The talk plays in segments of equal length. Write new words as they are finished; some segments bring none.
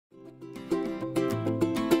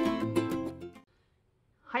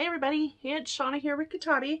everybody, it's Shauna here with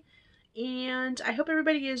Kitobby, and I hope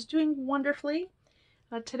everybody is doing wonderfully.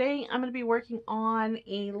 Today I'm going to be working on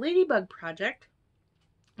a ladybug project,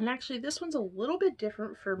 and actually this one's a little bit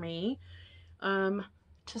different for me. To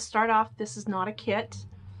start off, this is not a kit.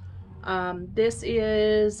 I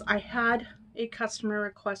had a customer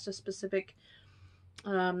request a specific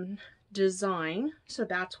design, so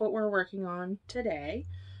that's what we're working on today.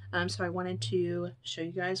 So I wanted to show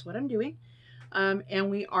you guys what I'm doing. And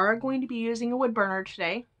we are going to be using a wood burner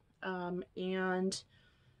today, so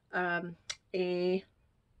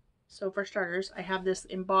for starters, I have this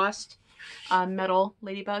embossed metal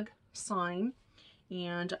ladybug sign,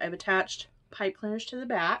 and I've attached pipe cleaners to the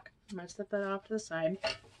back. I'm going to set that off to the side,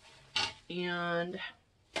 and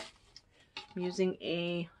I'm using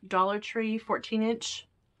a Dollar Tree 14-inch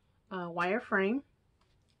wire frame,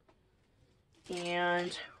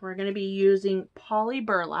 and we're going to be using poly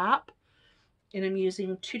burlap. And I'm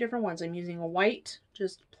using two different ones. I'm using a white,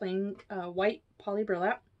 just plain white poly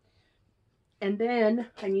burlap. And then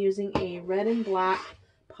I'm using a red and black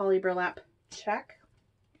poly burlap check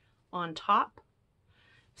on top.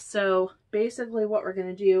 So basically what we're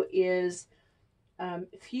going to do is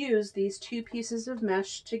fuse these two pieces of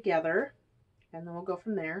mesh together. And then we'll go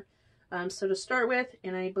from there. So to start with,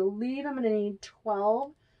 and I believe I'm going to need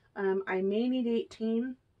 12. I may need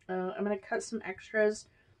 18. I'm going to cut some extras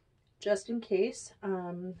just in case.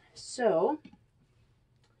 So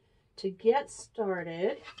to get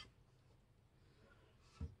started,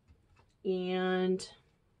 and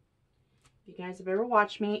if you guys have ever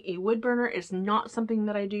watched me, a wood burner is not something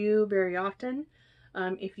that I do very often.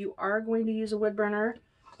 If you are going to use a wood burner,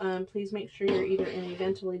 please make sure you're either in a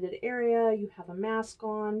ventilated area, you have a mask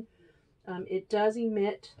on. It does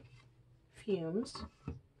emit fumes.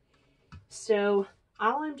 So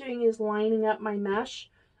all I'm doing is lining up my mesh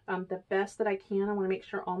the best that I can. I want to make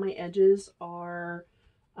sure all my edges are,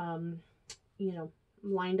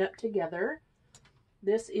 lined up together.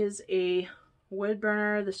 This is a wood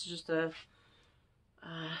burner. This is just a,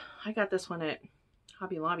 I got this one at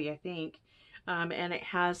Hobby Lobby, I think. And it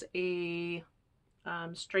has a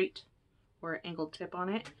straight or angled tip on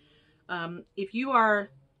it. If you are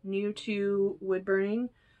new to wood burning,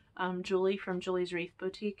 Julie from Julie's Wreath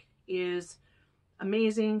Boutique is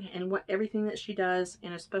amazing, and everything that she does,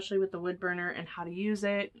 and especially with the wood burner and how to use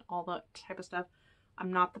it, all that type of stuff.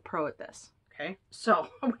 I'm not the pro at this, okay? So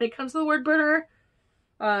when it comes to the wood burner,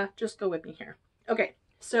 just go with me here. Okay,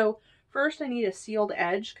 so first I need a sealed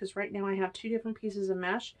edge, because right now I have two different pieces of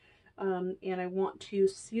mesh, and I want to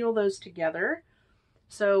seal those together.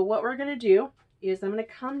 So what we're going to do is I'm going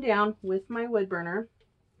to come down with my wood burner,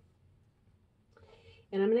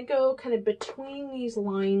 and I'm going to go kind of between these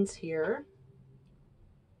lines here.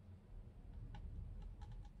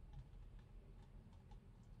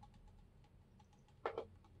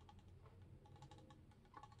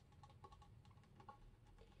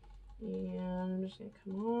 And I'm just going to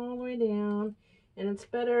come all the way down, and it's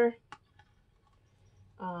better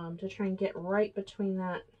to try and get right between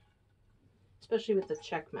that, especially with the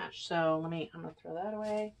check mesh. So I'm going to throw that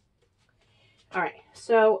away. All right,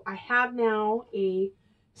 so I have now a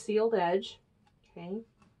sealed edge, okay,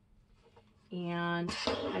 and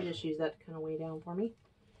I just use that to kind of weigh down for me.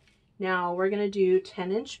 Now we're going to do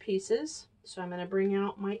 10-inch pieces, so I'm going to bring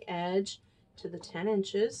out my edge to the 10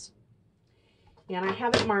 inches, and I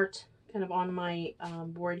have it marked kind of on my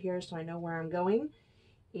board here so I know where I'm going,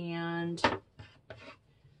 and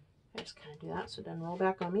I just kind of do that so it doesn't roll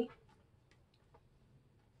back on me.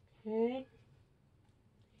 Okay,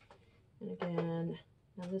 and again,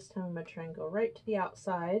 now this time I'm going to try and go right to the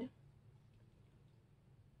outside.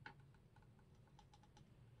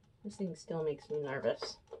 This thing still makes me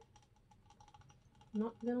nervous,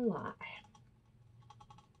 not gonna lie.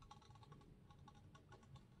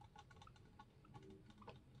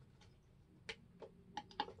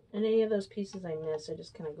 And any of those pieces I miss, I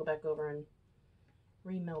just kind of go back over and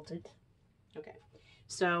remelt it. Okay,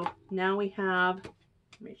 so now we have,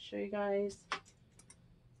 let me show you guys.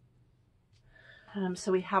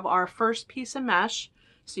 So we have our first piece of mesh.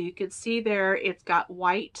 So you can see there, it's got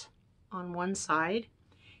white on one side,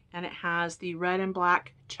 and it has the red and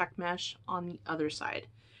black check mesh on the other side.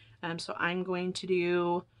 So I'm going to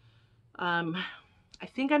do, I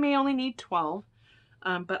think I may only need 12.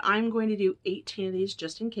 But I'm going to do 18 of these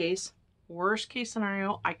just in case. Worst case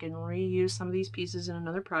scenario, I can reuse some of these pieces in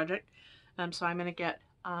another project. So I'm going to get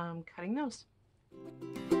cutting those.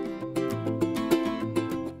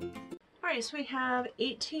 Alright, so we have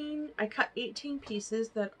 18, I cut 18 pieces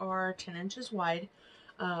that are 10 inches wide.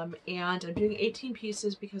 And I'm doing 18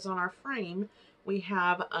 pieces because on our frame we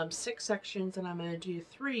have 6 sections, and I'm going to do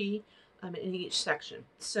 3 in each section.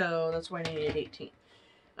 So that's why I needed 18.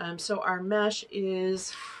 So our mesh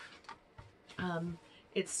is,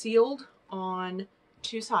 it's sealed on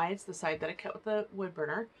 2 sides, the side that I cut with the wood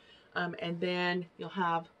burner. And then you'll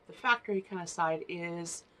have the factory kind of side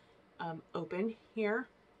is open here.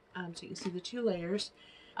 So you can see the 2 layers.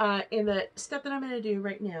 And the step that I'm going to do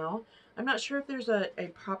right now, I'm not sure if there's a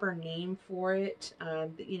proper name for it.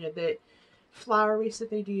 You know, the flower wreaths that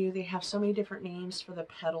they do, they have so many different names for the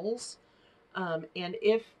petals. And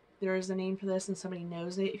if there is a name for this and somebody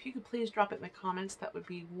knows it, if you could please drop it in the comments, that would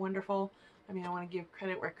be wonderful. I mean, I want to give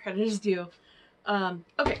credit where credit is due.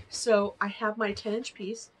 Okay, so I have my 10-inch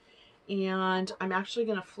piece, and I'm actually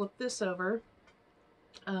going to flip this over.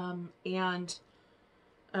 I'm going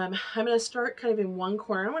to start kind of in one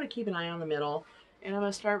corner. I want to keep an eye on the middle. And I'm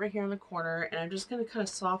going to start right here in the corner, and I'm just going to kind of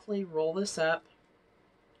softly roll this up.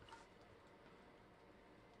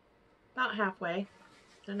 About halfway.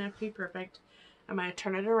 Doesn't have to be perfect. I'm going to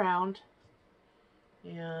turn it around,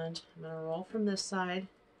 and I'm going to roll from this side.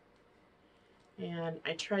 And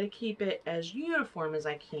I try to keep it as uniform as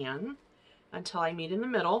I can until I meet in the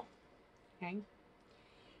middle. Okay.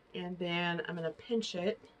 And then I'm going to pinch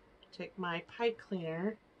it, take my pipe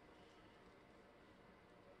cleaner,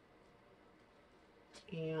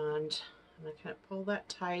 and I'm going to kind of pull that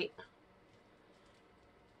tight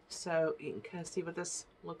so you can kind of see what this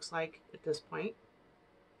looks like at this point.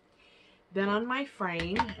 Then on my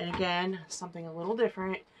frame, and again, something a little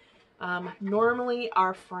different. Normally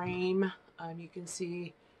our frame, you can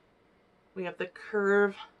see we have the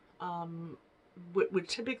curve, would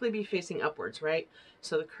typically be facing upwards, right?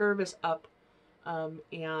 So the curve is up,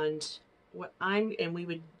 and we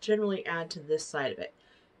would generally add to this side of it.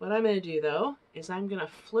 What I'm going to do though is I'm going to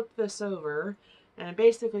flip this over, and I'm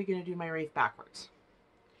basically going to do my wreath backwards.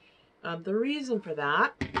 The reason for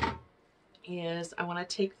that is I want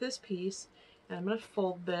to take this piece and I'm going to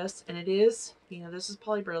fold this, and it is, you know, this is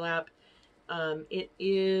poly burlap. It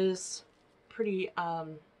is pretty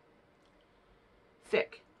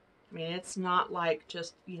thick. I mean, it's not like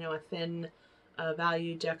just, you know, a thin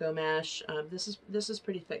value deco mesh. This is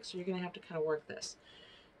pretty thick, so you're going to have to kind of work this.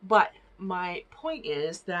 But my point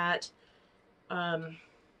is that the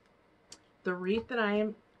wreath that I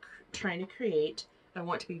am trying to create, I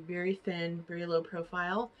want to be very thin, very low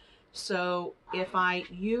profile. So if I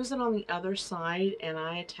use it on the other side and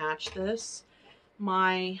I attach this,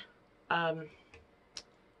 I'm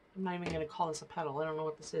not even going to call this a petal. I don't know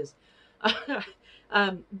what this is.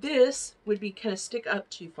 This would be kind of stick up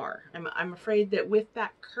too far. I'm afraid that with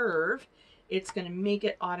that curve, it's going to make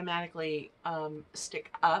it automatically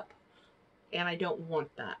stick up, and I don't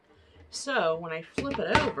want that. So when I flip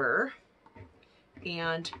it over,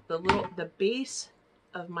 and the base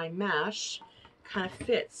of my mesh kind of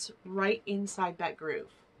fits right inside that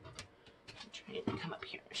groove. I'm trying to come up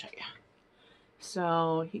here and show you.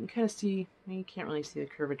 So you can kind of see, you can't really see the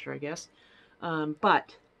curvature, I guess,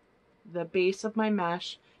 but the base of my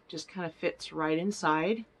mesh just kind of fits right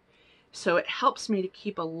inside. So it helps me to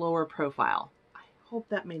keep a lower profile. I hope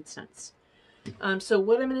that made sense. So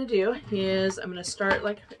what I'm going to do is I'm going to start,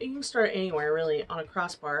 like you can start anywhere really on a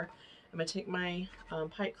crossbar. I'm going to take my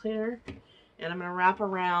pipe cleaner, and I'm going to wrap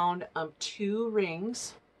around 2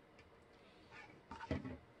 rings.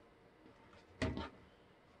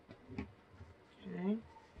 Okay.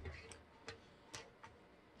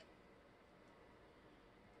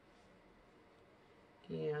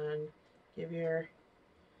 And give your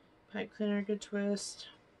pipe cleaner a good twist.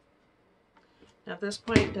 Now at this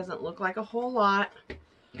point it doesn't look like a whole lot,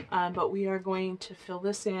 but we are going to fill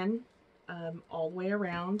this in all the way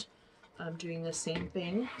around, doing the same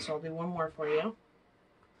thing. So I'll do one more for you.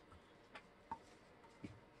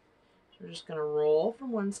 So we're just going to roll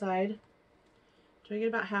from one side till we get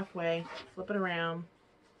about halfway, flip it around,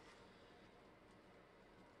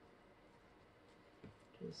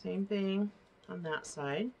 do the same thing on that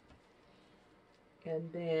side,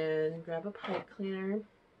 and then grab a pipe cleaner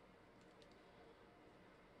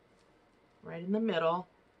right in the middle.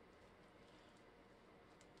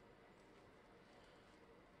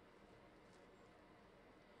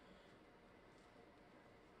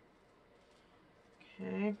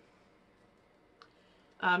 Okay.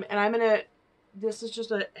 And I'm going to, this is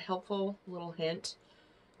just a helpful little hint,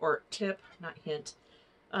 or tip, not hint.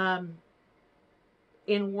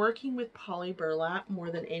 In working with poly burlap more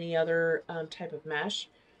than any other type of mesh,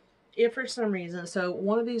 if for some reason, so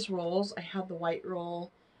one of these rolls, I had the white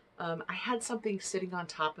roll, I had something sitting on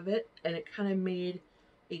top of it, and it kind of made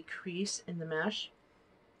a crease in the mesh.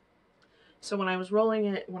 So when I was rolling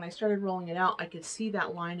it, when I started rolling it out, I could see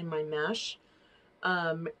that line in my mesh.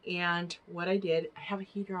 And what I did, I have a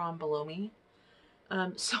heater on below me.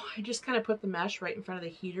 So I just kind of put the mesh right in front of the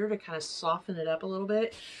heater to kind of soften it up a little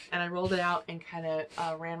bit. And I rolled it out and kind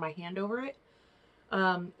of ran my hand over it.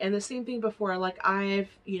 And the same thing before, like I've,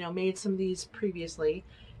 made some of these previously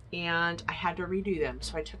and I had to redo them.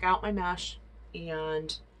 So I took out my mesh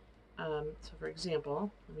and, so for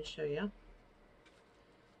example, let me show you.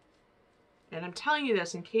 And I'm telling you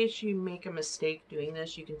this in case you make a mistake doing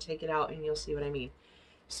this, you can take it out and you'll see what I mean.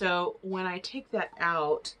 So when I take that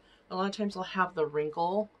out, a lot of times I'll have the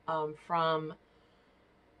wrinkle from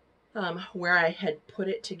where I had put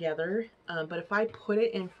it together. But if I put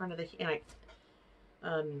it in front of the, and I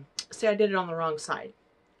say I did it on the wrong side,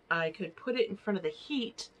 I could put it in front of the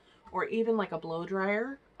heat or even like a blow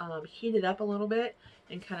dryer, heat it up a little bit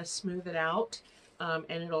and kind of smooth it out, and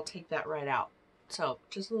it'll take that right out. So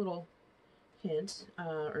just a little hint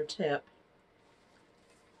or tip.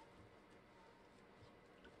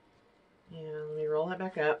 And let me roll that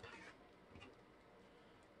back up.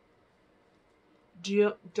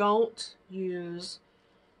 Don't use,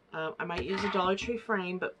 I might use a Dollar Tree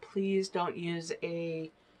frame, but please don't use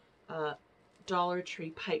a Dollar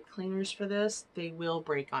Tree pipe cleaners for this. They will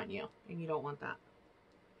break on you, and you don't want that.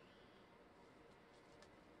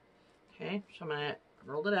 Okay, so I'm going to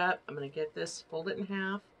roll it up. I'm going to get this, fold it in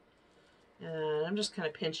half, and I'm just kind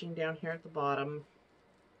of pinching down here at the bottom.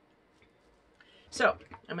 So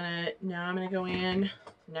now I'm going to go in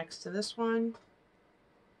next to this one.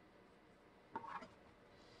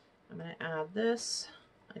 I'm going to add this,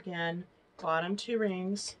 again, bottom 2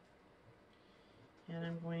 rings, and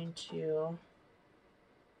I'm going to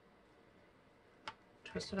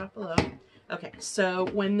twist it off below. Okay, so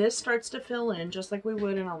when this starts to fill in, just like we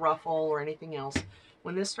would in a ruffle or anything else,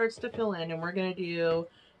 when this starts to fill in, and we're going to do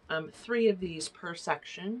 3 of these per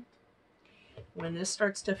section. When this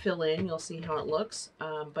starts to fill in, you'll see how it looks,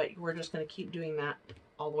 but we're just going to keep doing that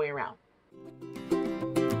all the way around.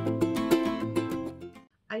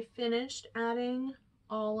 I finished adding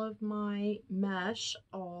all of my mesh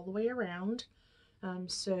all the way around.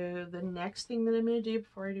 So the next thing that I'm going to do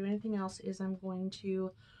before I do anything else is I'm going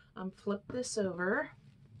to flip this over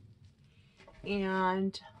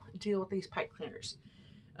and deal with these pipe cleaners.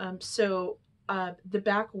 The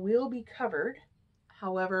back will be covered.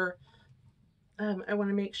 However, I want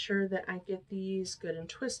to make sure that I get these good and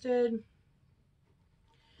twisted.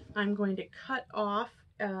 I'm going to cut off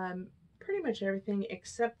pretty much everything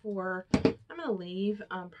except for, I'm going to leave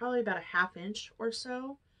probably about a 1/2 inch or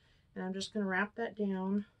so. And I'm just going to wrap that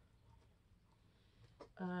down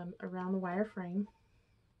around the wire frame.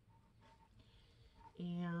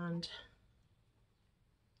 And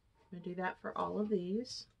I'm going to do that for all of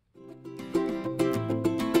these.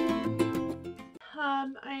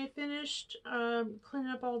 I finished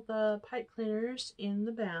cleaning up all the pipe cleaners in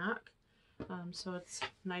the back. So it's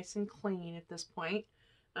nice and clean at this point.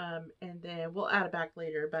 And then we'll add it back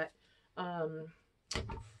later, but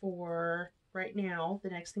for right now, the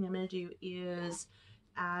next thing I'm going to do is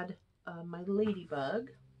add my Ladybug.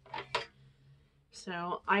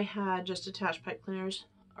 So I had just attached pipe cleaners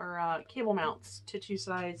or cable mounts to 2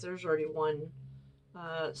 sides. There's already one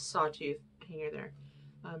sawtooth hanger there.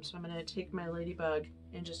 So I'm going to take my Ladybug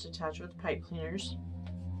and just attach it with pipe cleaners.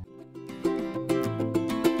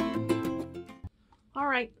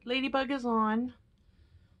 Alright, Ladybug is on.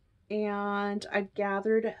 And I've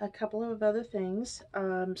gathered a couple of other things.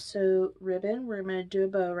 So ribbon, we're going to do a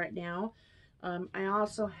bow right now. I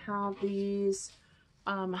also have these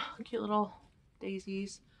cute little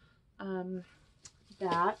daisies. Where's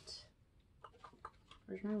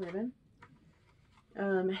my ribbon?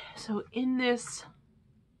 So in this,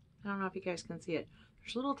 I don't know if you guys can see it.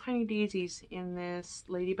 There's little tiny daisies in this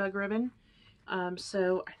Ladybug ribbon.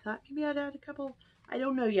 So I thought maybe I'd add a couple. I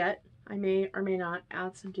don't know yet. I may or may not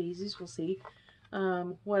add some daisies. We'll see.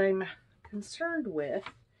 What I'm concerned with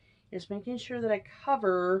is making sure that I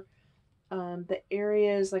cover the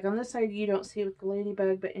areas, like on this side you don't see it with the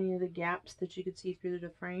Ladybug, but any of the gaps that you could see through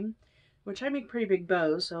the frame, which I make pretty big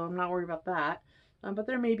bows, so I'm not worried about that. But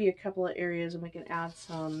there may be a couple of areas and we can add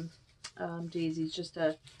some daisies just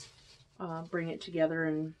to bring it together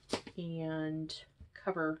and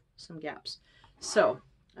cover some gaps. So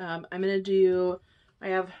I'm going to do, I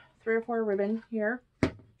have 3 or 4 ribbon here.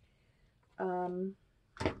 So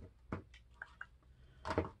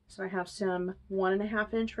I have some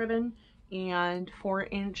 1.5 inch ribbon and 4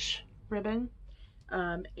 inch ribbon.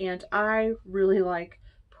 And I really like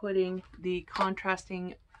putting the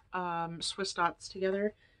contrasting Swiss dots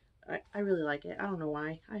together. I really like it. I don't know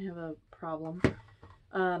why. I have a problem.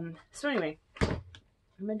 So anyway, I'm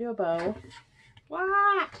gonna do a bow.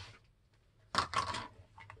 What?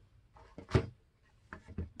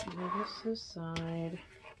 Move this aside.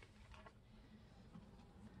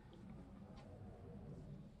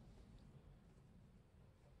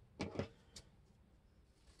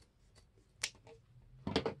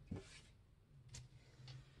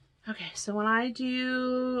 Okay, so when I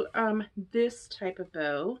do this type of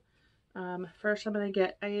bow, first I'm going to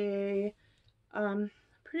get a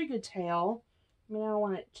pretty good tail. I mean, I don't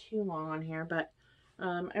want it too long on here, but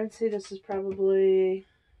I would say this is probably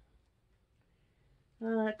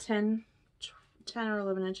 10 or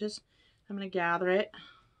 11 inches. I'm going to gather it,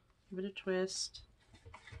 give it a twist,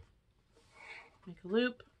 make a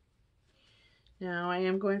loop. Now I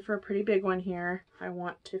am going for a pretty big one here. I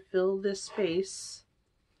want to fill this space.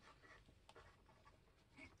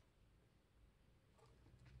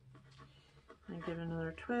 And give it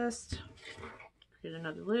another twist, create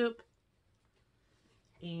another loop,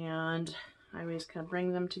 and I always kind of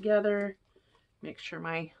bring them together, make sure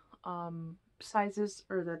my sizes,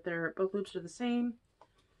 or that they're both loops are the same,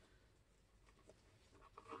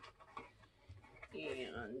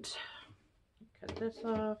 and cut this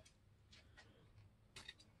off.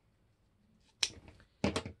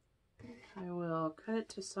 I will cut it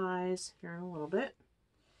to size here in a little bit.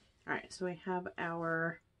 All right, so we have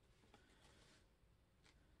our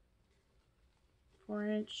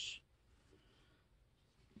 4-inch.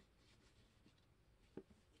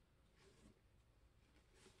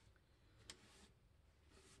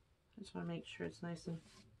 I just want to make sure it's nice and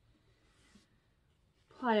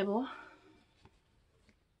pliable.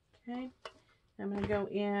 Okay, I'm going to go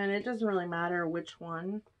in. It doesn't really matter which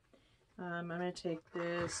one. I'm going to take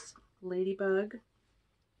this Ladybug,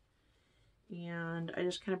 and I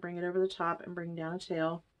just kind of bring it over the top and bring down a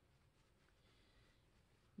tail.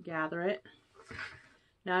 Gather it.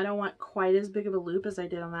 Now I don't want quite as big of a loop as I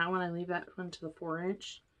did on that one. I leave that one to the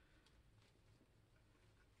 4-inch.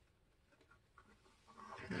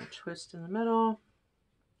 Twist in the middle.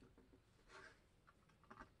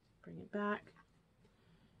 Bring it back.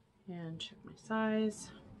 And check my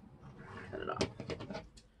size. Cut it off.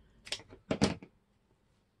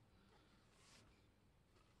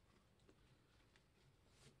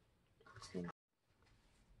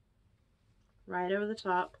 Right over the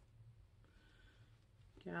top.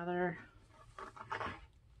 Gather.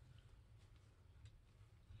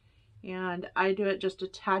 And I do it just a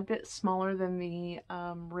tad bit smaller than the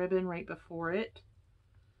ribbon right before it.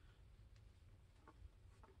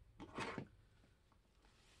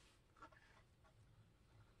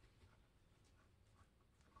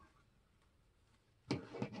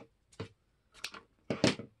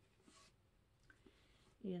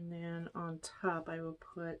 And then on top I will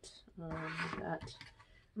put that.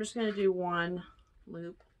 I'm just going to do one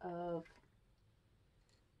loop of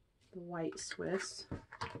the white Swiss.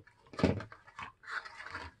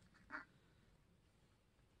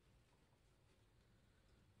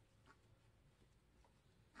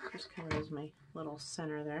 Just kind of as my little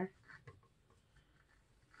center there.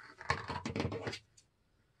 Cut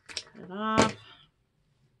it off.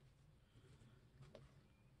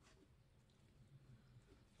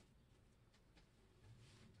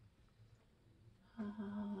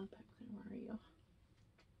 Where are you?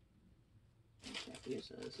 I can't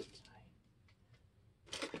use it as a zip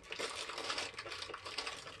tie.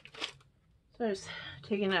 So I'm just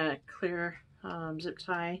taking a clear zip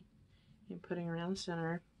tie and putting around the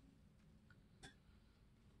center.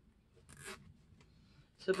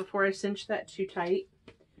 So before I cinch that too tight,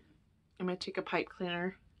 I'm going to take a pipe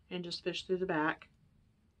cleaner and just fish through the back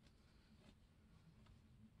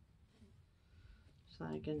so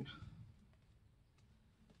I can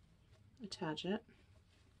attach it.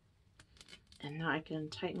 And now I can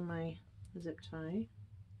tighten my zip tie.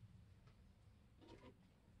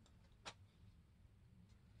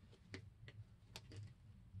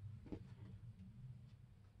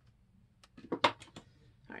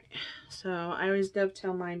 Alright, so I always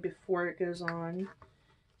dovetail mine before it goes on.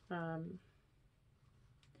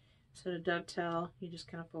 So to dovetail, you just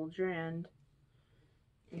kind of fold your end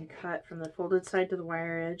and cut from the folded side to the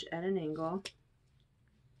wire edge at an angle.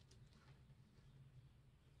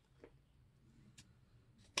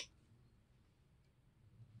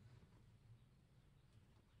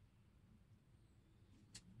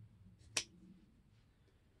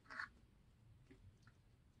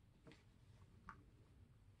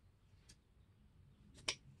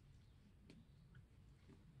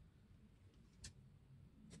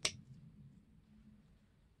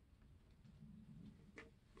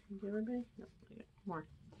 Give everybody? No, I got more.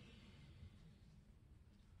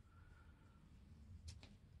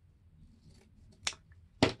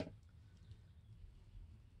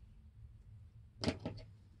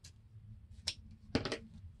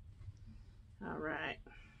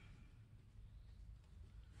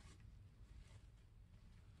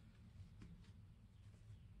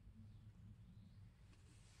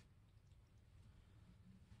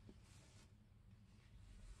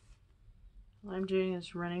 What I'm doing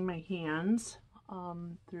is running my hands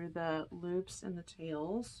through the loops and the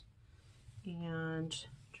tails and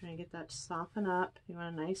trying to get that to soften up. You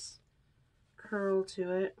want a nice curl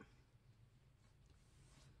to it.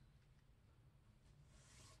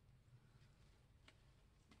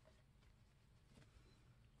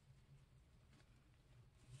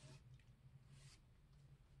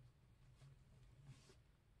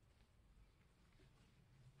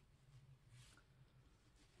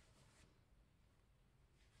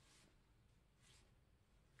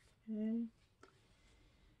 Okay.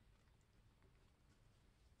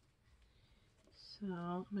 So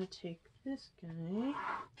I'm going to take this guy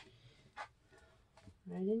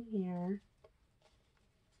right in here.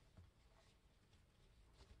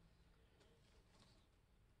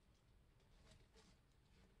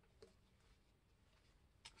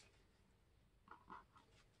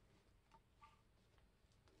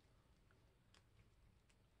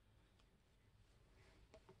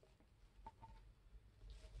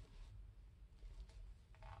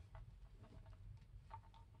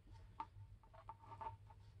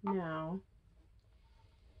 Now,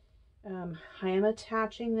 I am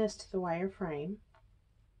attaching this to the wire frame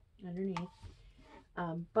underneath,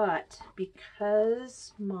 but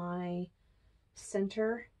because my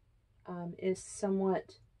center is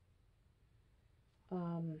somewhat, I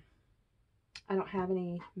don't have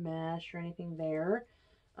any mesh or anything there,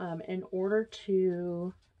 in order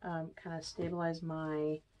to kind of stabilize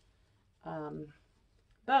my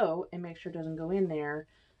bow and make sure it doesn't go in there,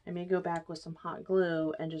 I may go back with some hot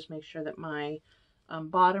glue and just make sure that my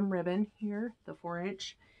bottom ribbon here, the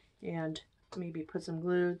 4-inch, and maybe put some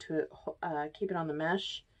glue to keep it on the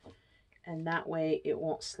mesh, and that way it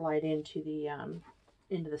won't slide into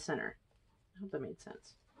the center. I hope that made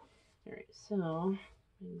sense. All right, so I'm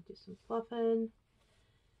gonna do some fluffing.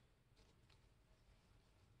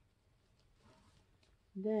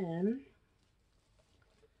 Then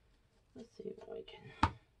let's see what we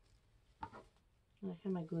can. I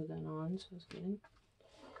have my glue gun on, so it's good.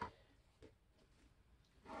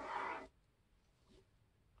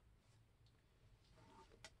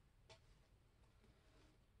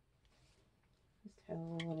 This tail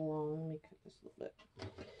a little long. Let me cut this a little bit.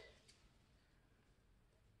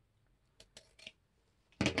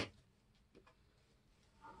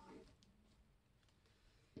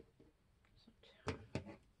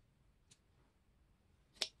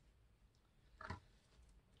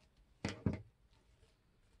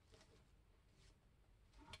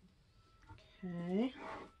 Okay.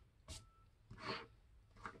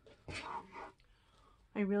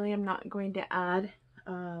 I really am not going to add,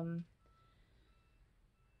 I'm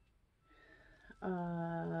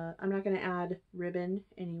not going to add ribbon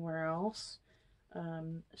anywhere else.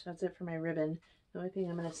 So that's it for my ribbon. The only thing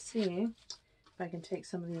I'm going to see if I can take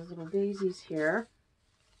some of these little daisies here.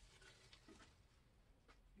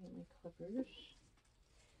 And my clippers.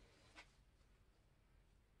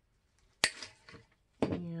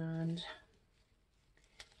 And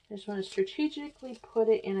I just want to strategically put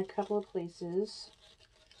it in a couple of places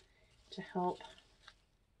to help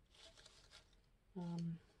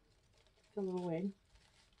fill the void.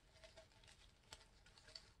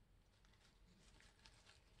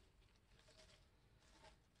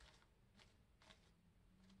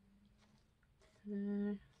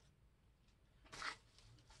 And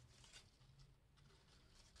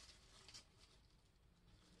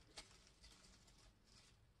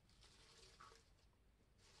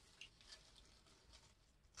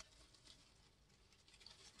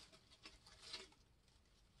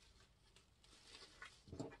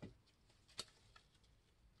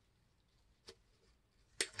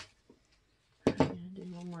do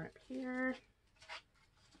one more up here.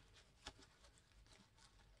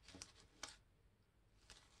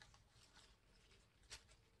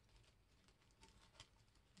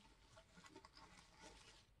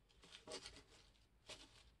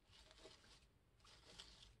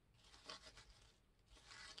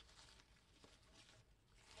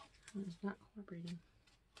 Oh, it's not cooperating.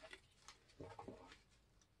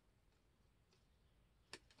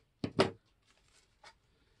 Alright,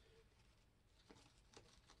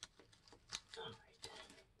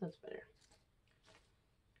 that's better.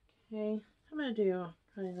 Okay, I'm going to do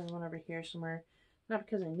probably another one over here somewhere. Not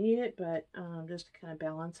because I need it, but just to kind of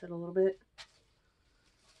balance it a little bit.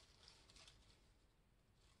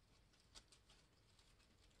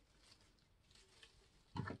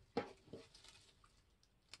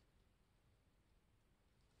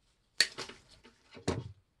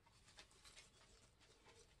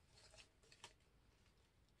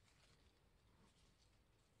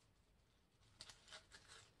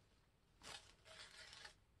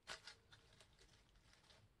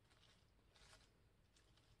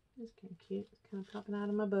 It's kind of cute. It's kind of popping out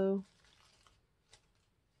of my bow.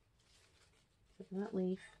 Except for that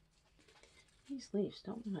leaf. These leaves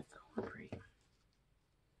don't want to cooperate.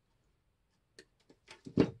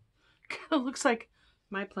 Kind of looks like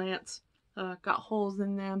my plants got holes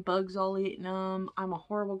in them, bugs all eating them. I'm a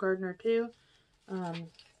horrible gardener too. That's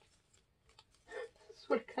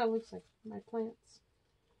what it kind of looks like, my plants.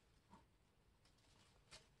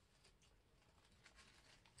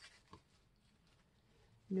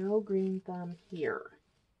 No green thumb here.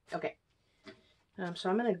 Okay. So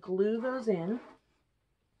I'm going to glue those in.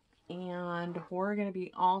 And we're going to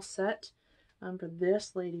be all set for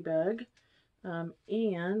this ladybug.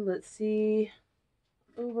 And let's see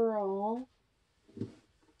overall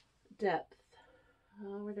depth.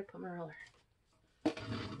 Where did I put my ruler?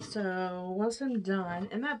 So once I'm done,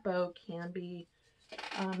 and that bow can be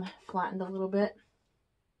flattened a little bit.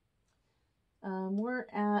 We're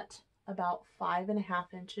at about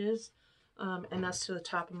 5.5 inches, and that's to the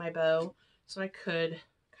top of my bow. So I could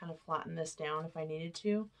kind of flatten this down if I needed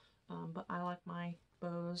to, but I like my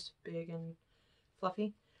bows big and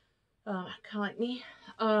fluffy, kind of like me.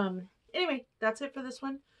 Anyway, that's it for this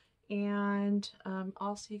one, and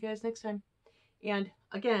I'll see you guys next time. And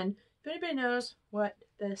again, if anybody knows what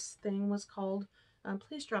this thing was called,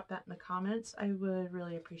 please drop that in the comments. I would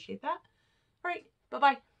really appreciate that. All right,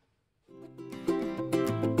 bye-bye.